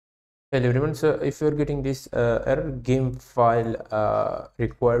Hello everyone. So if you're getting this error, game file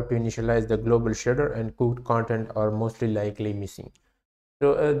required to initialize the global shader and cooked content are mostly likely missing.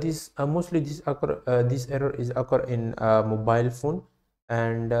 So this error is occur in mobile phone,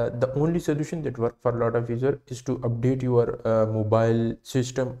 and the only solution that work for a lot of user is to update your mobile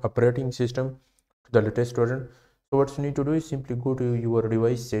system operating system to the latest version. So what you need to do is simply go to your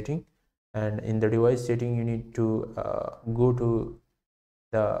device setting, and in the device setting you need to go to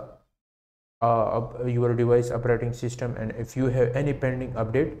the your device operating system, and if you have any pending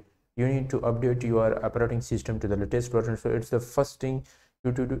update, you need to update your operating system to the latest version. So it's the first thing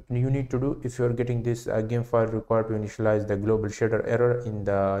you need to do if you're getting this game file required to initialize the global shader error in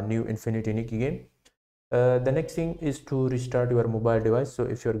the new Infinity Nikki game. The next thing is to restart your mobile device. So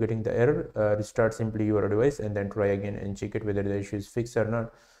if you're getting the error, restart simply your device and then try again and check it whether the issue is fixed or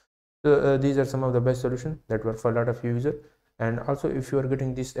not. So these are some of the best solutions that work for a lot of users. And also, if you are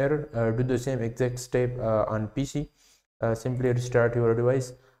getting this error, do the same exact step on PC. Simply restart your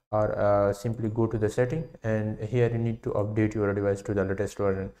device, or simply go to the setting, and here you need to update your device to the latest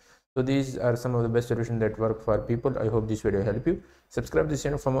version. So these are some of the best solutions that work for people. I hope this video help you. Subscribe this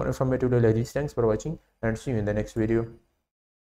channel for more informative daily. Thanks for watching, and see you in the next video.